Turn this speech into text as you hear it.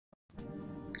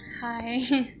Hi.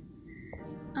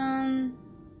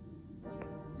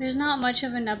 There's not much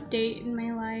of an update in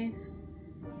my life.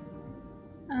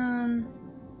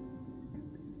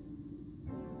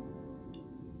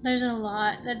 There's a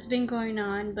lot that's been going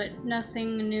on, but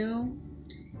nothing new.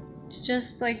 It's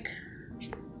just like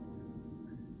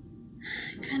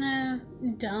kind of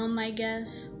dumb, I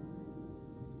guess.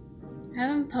 I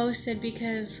haven't posted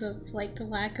because of like the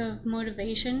lack of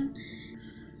motivation.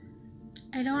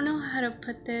 I don't know how to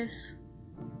put this.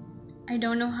 I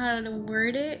don't know how to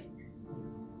word it.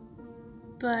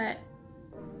 But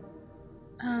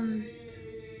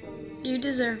you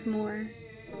deserve more.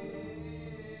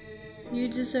 You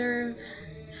deserve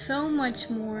so much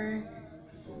more.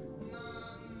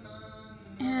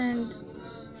 And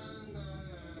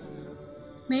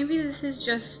maybe this is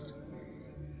just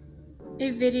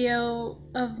a video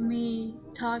of me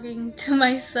talking to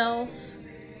myself,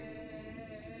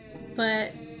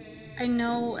 but I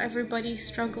know everybody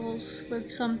struggles with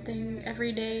something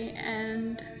every day,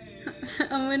 and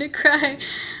I'm gonna cry.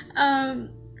 Oh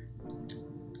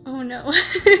no.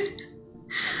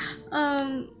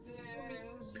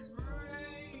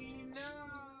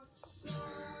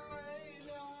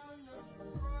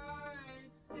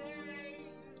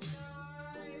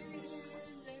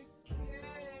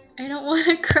 I don't want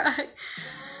to cry.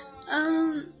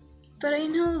 But I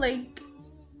know like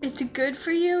it's good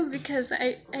for you because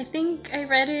I think I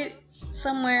read it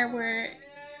somewhere where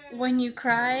when you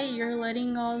cry, you're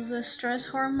letting all the stress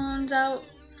hormones out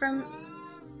from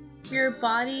your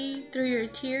body through your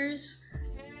tears.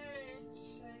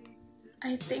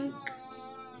 I think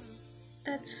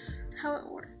that's how it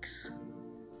works.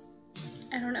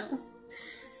 I don't know.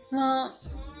 Well,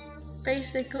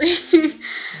 basically,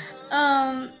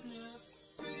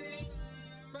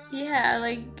 yeah,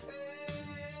 like,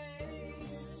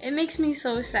 it makes me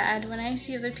so sad when I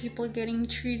see other people getting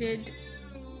treated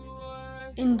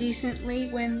indecently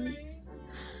when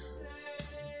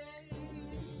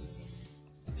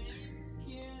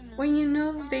you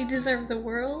know they deserve the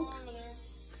world.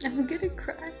 I'm gonna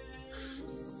cry.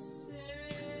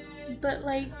 But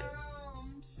like,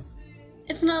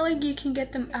 it's not like you can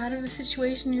get them out of the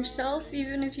situation yourself,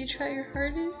 even if you try your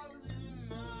hardest.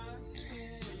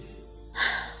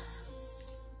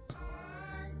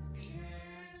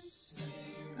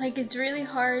 Like, it's really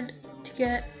hard to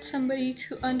get somebody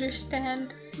to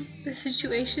understand the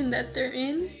situation that they're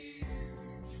in.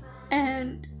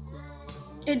 And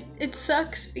it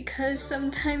sucks because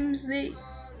sometimes they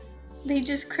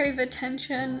just crave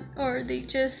attention, or they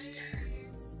just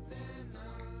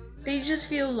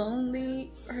feel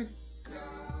lonely, or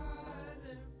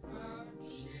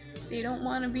they don't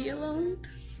want to be alone.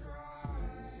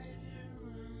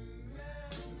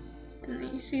 And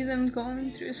you see them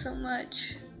going through so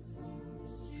much.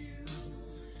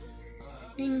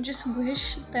 And you just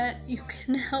wish that you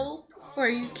can help, or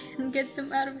you can get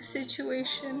them out of a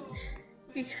situation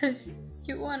because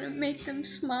you want to make them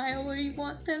smile, or you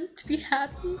want them to be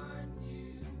happy.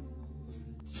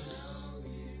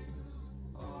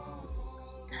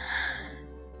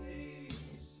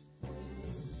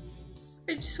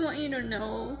 I just want you to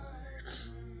know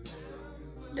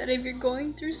that if you're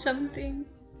going through something,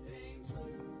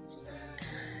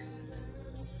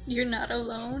 you're not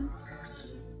alone.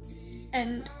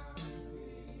 And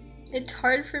it's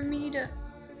hard for me to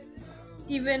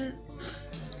even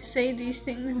say these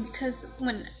things because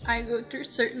when I go through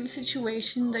certain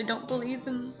situations, I don't believe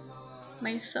in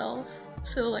myself.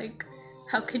 So like,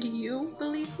 how could you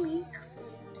believe me?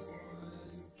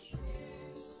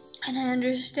 And I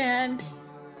understand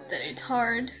that it's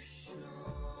hard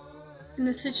in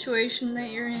the situation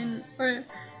that you're in, or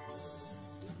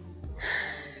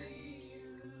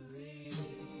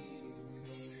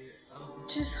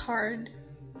just hard.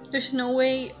 There's no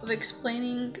way of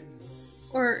explaining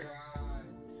or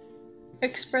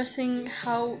expressing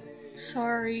how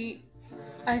sorry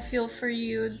I feel for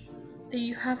you that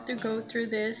you have to go through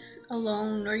this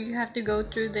alone, or you have to go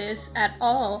through this at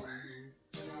all.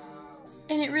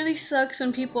 And it really sucks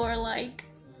when people are like,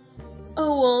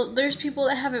 oh well, there's people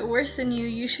that have it worse than you,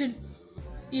 you should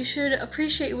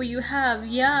appreciate what you have.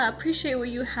 Yeah, appreciate what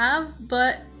you have,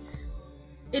 but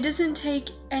it doesn't take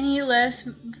any less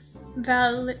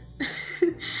validity.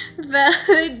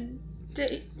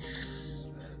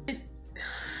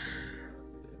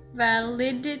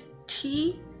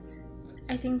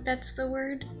 I think that's the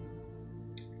word.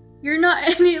 You're not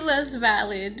any less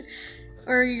valid,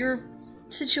 or your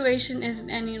situation isn't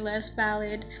any less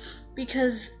valid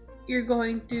because you're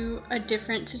going through a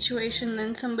different situation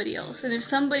than somebody else. And if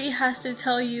somebody has to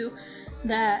tell you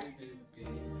that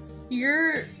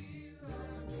you're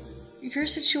your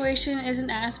situation isn't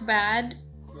as bad,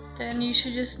 then you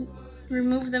should just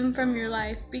remove them from your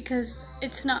life, because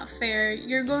it's not fair.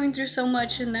 You're going through so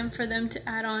much, and then for them to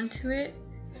add on to it,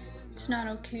 it's not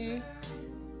okay.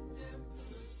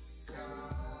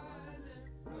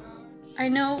 I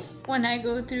know when I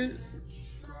go through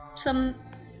some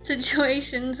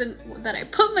situations and that I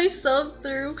put myself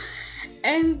through,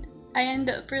 and I end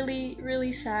up really,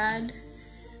 really sad.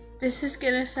 This is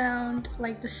gonna sound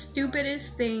like the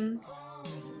stupidest thing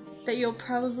that you'll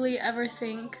probably ever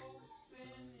think,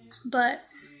 but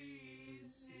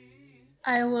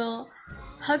I will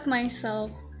hug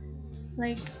myself.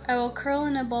 Like, I will curl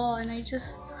in a ball and I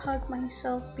just hug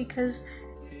myself, because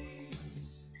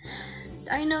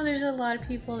I know there's a lot of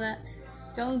people that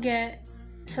don't get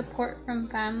support from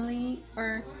family,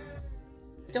 or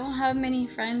don't have many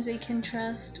friends they can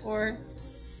trust, or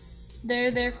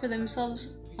they're there for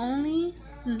themselves only.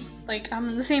 Like, I'm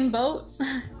in the same boat.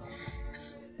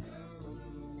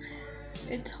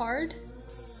 It's hard,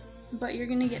 but you're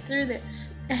gonna get through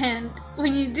this, and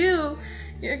when you do,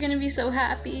 you're gonna be so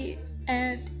happy,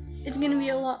 and it's gonna be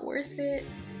a lot worth it.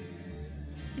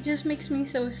 It just makes me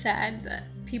so sad that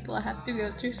people have to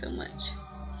go through so much.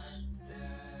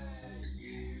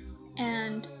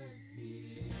 And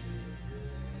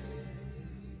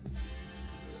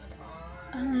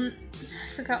I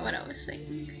forgot what I was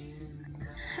saying.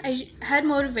 I had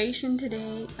motivation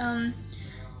today.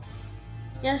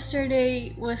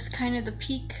 Yesterday was kind of the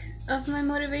peak of my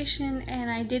motivation,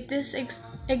 and I did this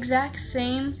exact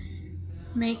same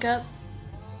makeup,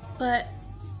 but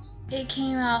it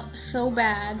came out so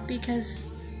bad because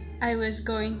I was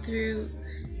going through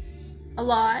a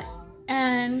lot,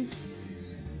 and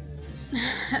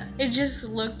it just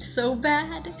looked so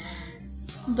bad.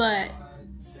 But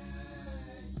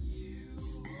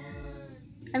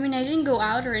I mean, I didn't go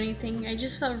out or anything. I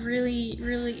just felt really,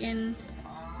 really in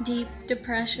deep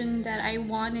depression, that I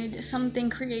wanted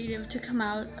something creative to come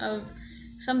out of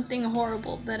something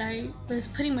horrible that I was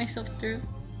putting myself through.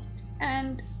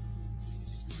 And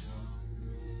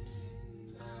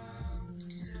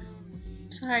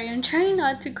sorry, I'm trying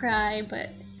not to cry, but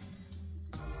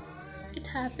it's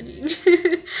happening.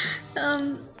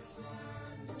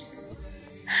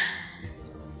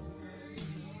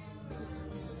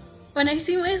 When I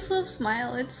see myself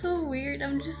smile, it's so weird.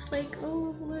 I'm just like,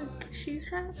 oh, look, she's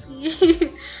happy.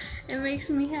 It makes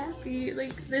me happy.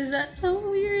 Like, does that sound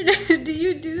weird? Do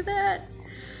you do that?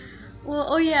 Well,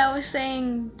 oh yeah, I was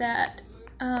saying that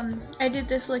I did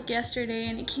this look yesterday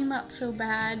and it came out so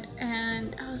bad,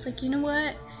 and I was like, you know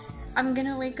what? I'm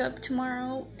gonna wake up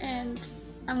tomorrow and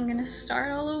I'm gonna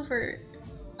start all over.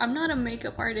 I'm not a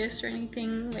makeup artist or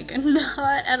anything, like, I'm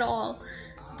not at all,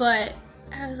 but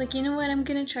I was like, you know what, I'm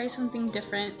gonna try something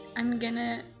different. I'm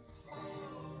gonna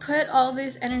put all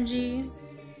this energy,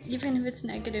 even if it's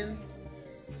negative,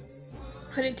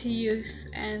 put it to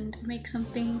use and make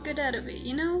something good out of it,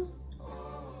 you know?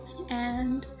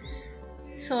 And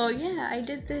so yeah, I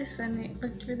did this and it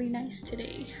looked really nice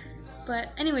today.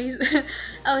 But anyways,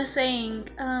 I was saying,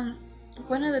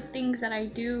 one of the things that I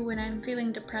do when I'm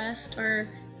feeling depressed or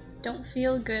don't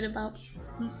feel good about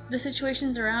the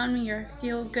situations around me, or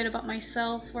feel good about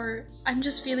myself, or I'm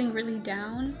just feeling really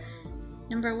down,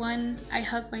 number one, I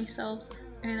hug myself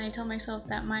and I tell myself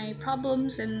that my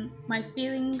problems and my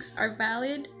feelings are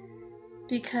valid,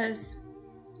 because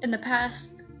in the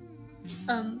past,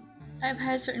 I've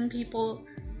had certain people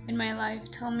in my life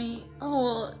tell me, oh,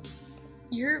 well,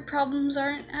 your problems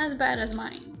aren't as bad as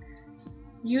mine.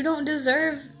 You don't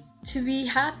deserve to be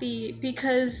happy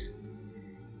because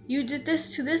you did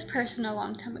this to this person a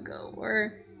long time ago,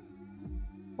 or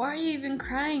why are you even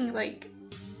crying? Like,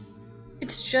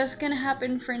 it's just gonna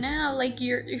happen for now. Like,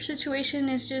 your situation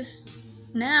is just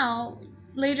now.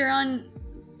 Later on,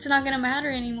 it's not gonna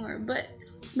matter anymore. But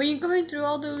when you're going through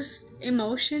all those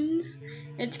emotions,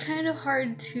 it's kind of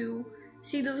hard to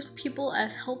see those people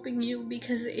as helping you,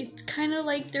 because it's kind of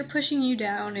like they're pushing you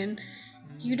down, and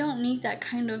you don't need that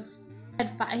kind of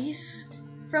advice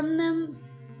from them,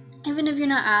 even if you're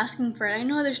not asking for it. I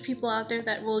know there's people out there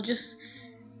that will just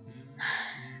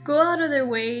go out of their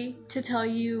way to tell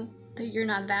you that you're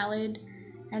not valid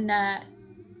and that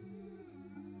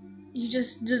you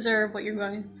just deserve what you're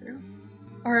going through,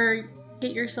 or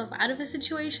get yourself out of a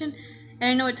situation. And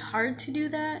I know it's hard to do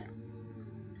that,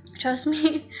 trust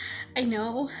me. I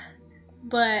know,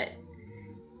 but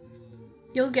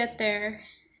you'll get there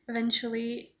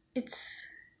eventually. It's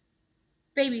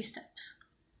baby steps.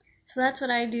 So that's what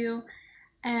I do.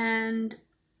 And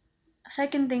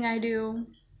second thing I do,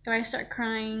 if I start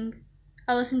crying,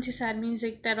 I listen to sad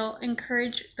music that'll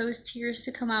encourage those tears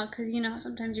to come out, because you know,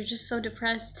 sometimes you're just so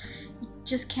depressed, you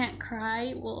just can't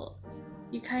cry, well,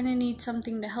 you kind of need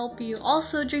something to help you.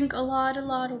 Also, drink a lot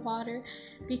of water,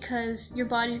 because your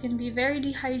body's gonna be very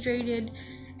dehydrated,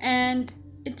 and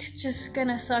it's just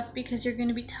gonna suck because you're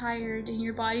gonna be tired, and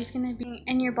your body's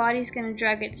gonna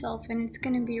drag itself, and it's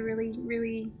gonna be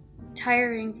really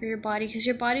tiring for your body, because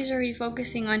your body's already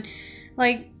focusing on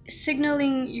like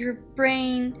signaling your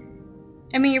brain.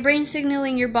 Your brain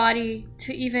signaling your body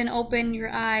to even open your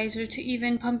eyes, or to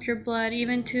even pump your blood,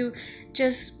 even to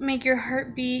just make your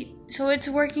heart beat. So it's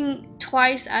working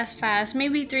twice as fast,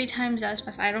 maybe 3 times as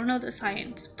fast. I don't know the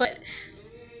science, but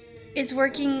it's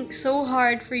working so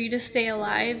hard for you to stay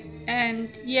alive.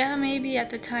 And yeah, maybe at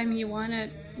the time you want to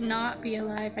not be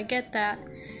alive, I get that,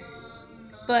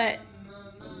 but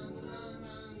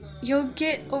you'll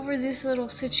get over this little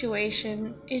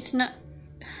situation. It's not,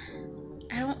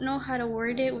 I don't know how to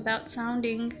word it without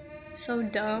sounding so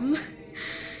dumb.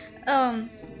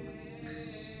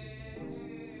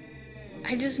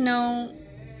 I just know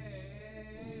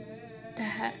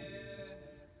that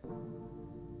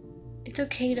it's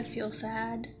okay to feel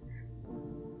sad.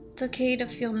 It's okay to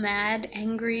feel mad,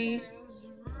 angry.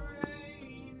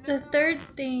 The third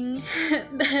thing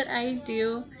that I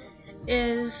do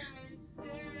is,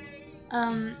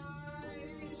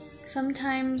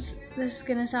 sometimes this is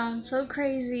gonna sound so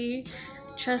crazy.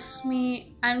 Trust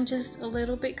me, I'm just a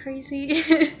little bit crazy.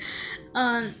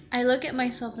 I look at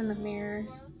myself in the mirror.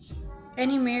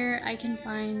 Any mirror I can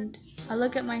find, I'll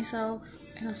look at myself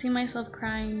and I'll see myself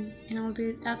crying, and I'll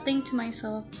think to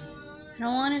myself, I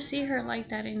don't want to see her like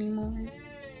that anymore.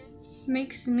 It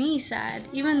makes me sad,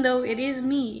 even though it is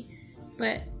me,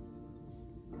 but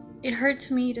it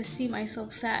hurts me to see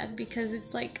myself sad, because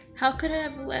it's like, how could I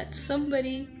have let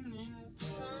somebody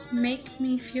make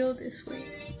me feel this way?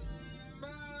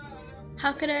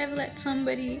 How could I have let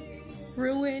somebody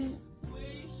ruin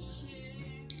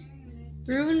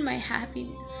my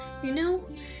happiness? You know?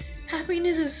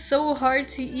 Happiness is so hard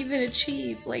to even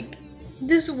achieve. Like,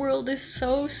 this world is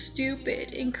so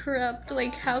stupid and corrupt.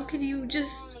 Like, how could you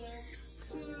just...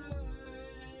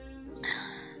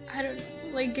 I don't know.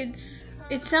 Like, it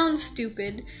sounds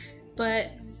stupid,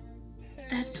 but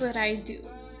that's what I do.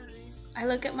 I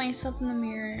look at myself in the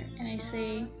mirror and I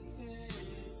say,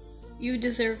 you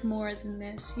deserve more than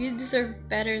this. You deserve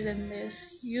better than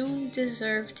this. You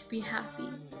deserve to be happy.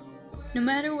 No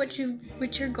matter what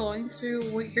you're going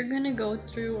through, what you're gonna go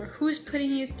through, or who's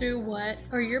putting you through what,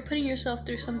 or you're putting yourself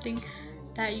through something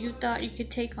that you thought you could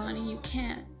take on and you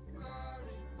can't.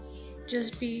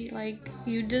 Just be like,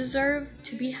 you deserve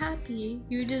to be happy.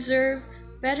 You deserve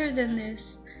better than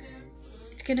this.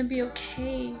 It's gonna be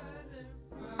okay.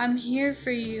 I'm here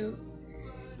for you.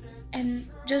 And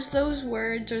just those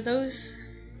words or those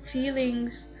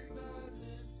feelings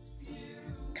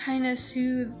kind of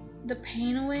soothe the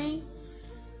pain away,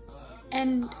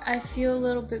 and I feel a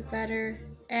little bit better.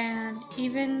 And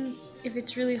even if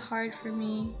it's really hard for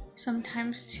me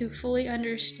sometimes to fully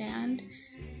understand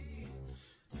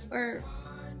that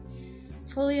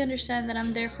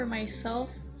I'm there for myself,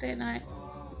 then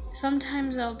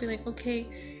sometimes I'll be like, okay,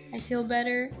 I feel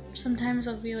better. Sometimes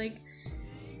I'll be like,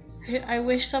 I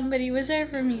wish somebody was there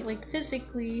for me, like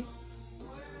physically.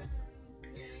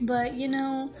 But you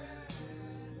know,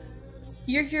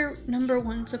 you're your number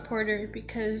one supporter,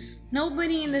 because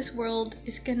nobody in this world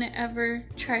is gonna ever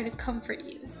try to comfort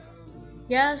you.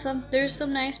 Yeah, there's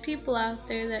some nice people out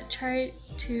there that try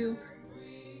to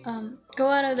go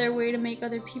out of their way to make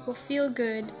other people feel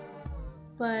good,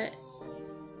 but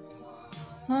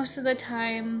most of the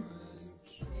time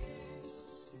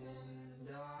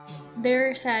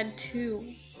they're sad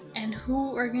too. And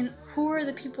who are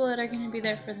the people that are gonna be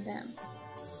there for them?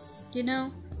 You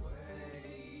know?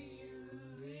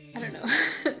 I don't know.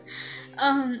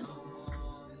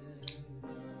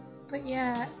 But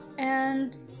yeah,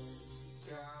 and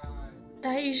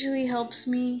that usually helps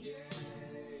me.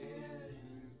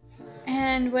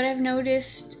 And what I've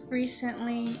noticed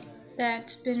recently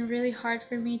that's been really hard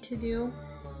for me to do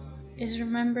is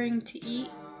remembering to eat.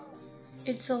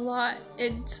 It's a lot.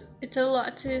 It's a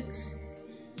lot to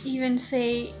even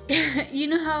say. You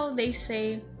know how they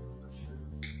say,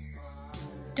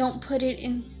 don't put it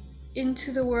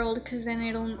into the world, because then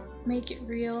it'll make it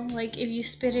real. Like, if you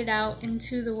spit it out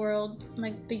into the world,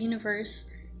 like the universe,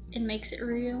 it makes it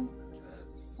real.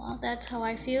 Well, that's how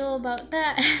I feel about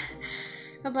that.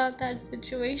 About that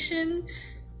situation.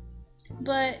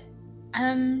 But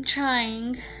I'm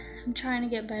trying to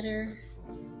get better.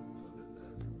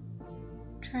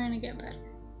 Trying to get better.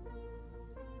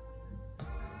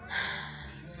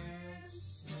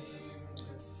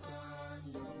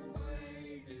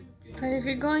 But if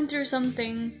you're going through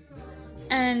something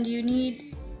and you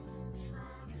need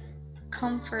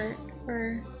comfort,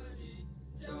 or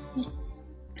you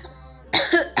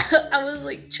I was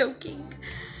like choking.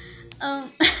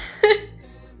 Um,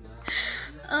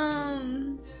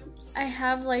 um, I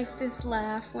have like this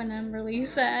laugh when I'm really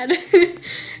sad,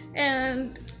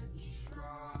 and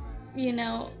you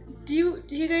know, do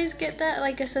you guys get that,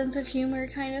 like a sense of humor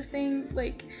kind of thing?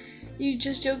 Like, you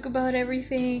just joke about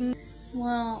everything.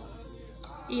 Well,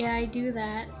 yeah, I do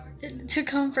that to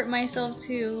comfort myself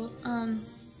too.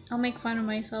 I'll make fun of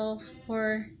myself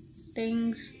or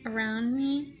things around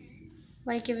me.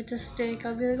 Like if it's a stick,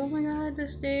 I'll be like, "Oh my god, the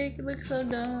stick! It looks so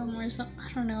dumb," or something.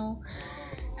 I don't know.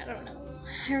 I don't know.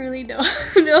 I really don't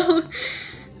know.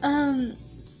 Um,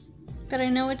 but I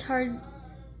know it's hard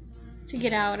to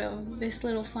get out of this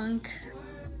little funk.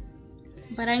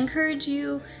 But I encourage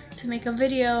you to make a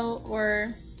video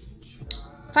or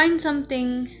find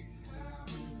something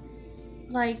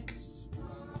like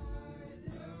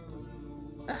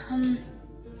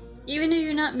even if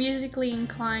you're not musically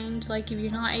inclined, like if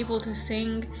you're not able to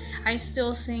sing, I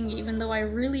still sing even though I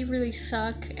really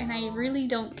suck, and I really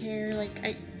don't care. Like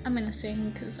I'm gonna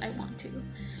sing because I want to.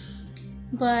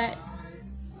 But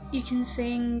you can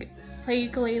sing, play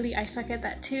ukulele. I suck at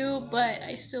that too, but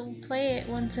I still play it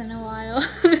once in a while.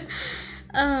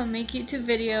 Make YouTube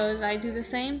videos. I do the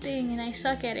same thing and I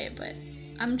suck at it, but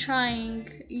I'm trying,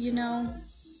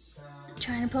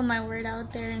 trying to put my word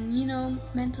out there. And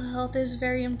mental health is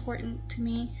very important to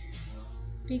me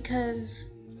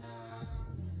because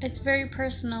it's very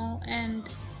personal, and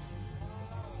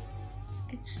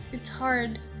it's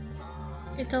hard.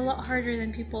 It's a lot harder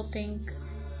than people think.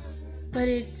 But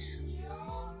it's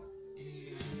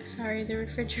sorry, the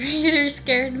refrigerator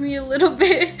scared me a little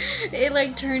bit. It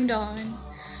like turned on.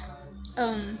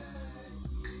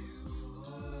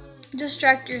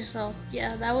 Distract yourself.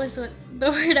 Yeah, that was what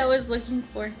the word I was looking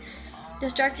for.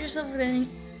 Distract yourself with any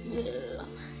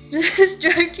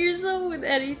distract yourself with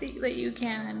anything that you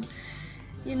can.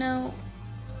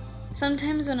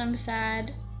 Sometimes when I'm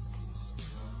sad,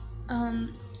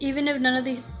 even if none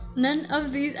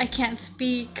of these I can't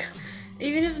speak.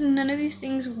 Even if none of these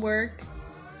things work,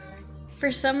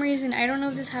 for some reason, I don't know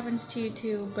if this happens to you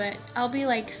too, but I'll be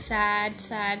like sad,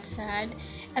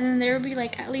 and then there will be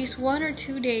like at least 1 or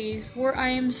 2 days where I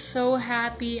am so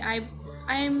happy.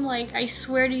 I'm like, I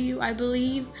swear to you, I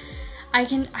believe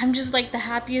I'm just like the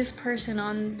happiest person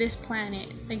on this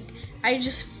planet. Like, I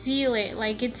just feel it.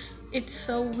 Like, it's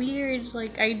so weird.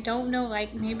 Like, I don't know,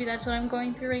 like maybe that's what I'm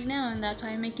going through right now, and that's why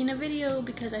I'm making a video,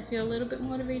 because I feel a little bit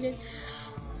motivated.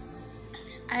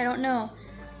 I don't know,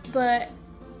 but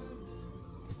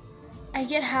I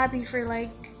get happy for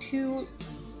like 2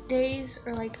 days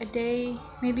or like a day,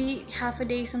 maybe half a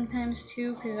day sometimes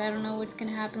too, because I don't know what's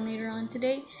gonna happen later on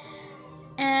today.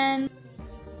 And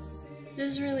it's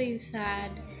just really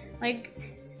sad.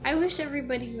 Like, I wish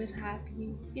everybody was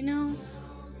happy,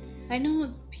 I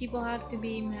know people have to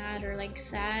be mad or like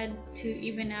sad to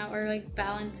even out or like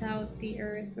balance out the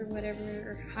earth or whatever,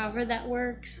 or however that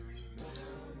works.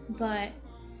 But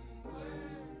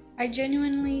I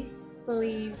genuinely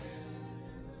believe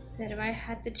that if I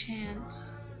had the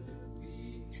chance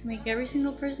to make every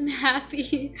single person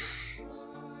happy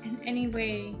in any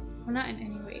way, well, not in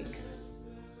any way, because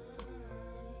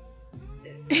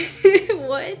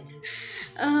what?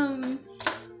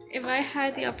 If I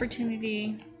had the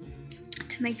opportunity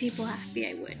to make people happy,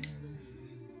 I would.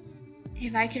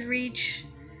 If I could reach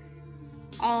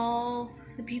all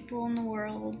the people in the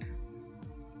world,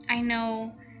 I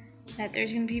know that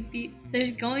there's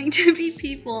going to be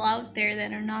people out there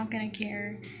that are not going to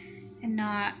care and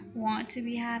not want to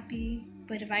be happy.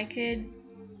 But if I could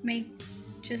make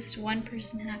just one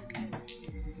person happy,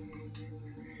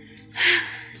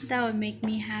 that would make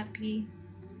me happy.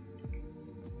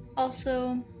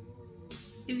 Also,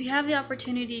 if you have the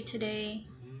opportunity today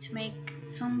to make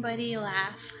somebody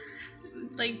laugh,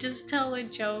 like just tell a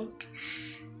joke.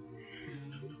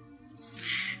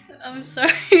 I'm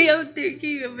sorry, I'm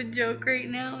thinking of a joke right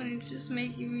now and it's just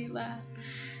making me laugh.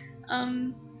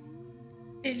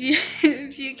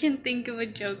 If you can think of a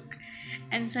joke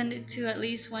and send it to at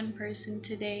least one person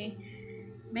today,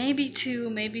 maybe 2,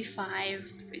 maybe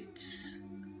 5. It's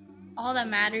all that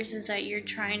matters is that you're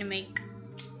trying to make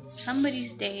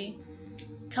somebody's day.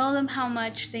 Tell them how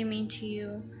much they mean to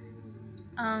you.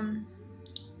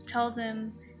 Tell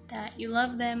them that you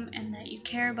love them and that you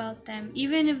care about them,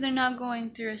 even if they're not going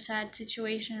through a sad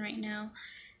situation right now.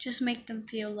 Just make them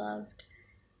feel loved.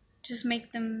 Just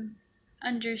make them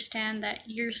understand that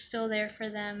you're still there for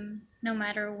them no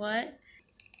matter what.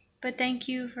 But thank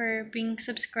you for being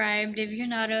subscribed. If you're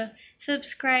not a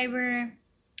subscriber,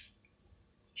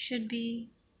 should be.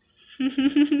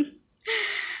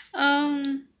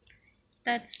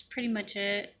 That's pretty much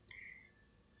it.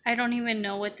 I don't even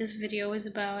know what this video is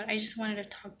about. I just wanted to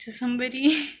talk to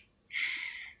somebody.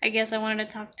 I guess I wanted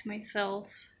to talk to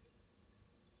myself.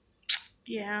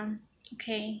 Yeah.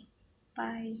 Okay.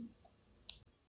 Bye.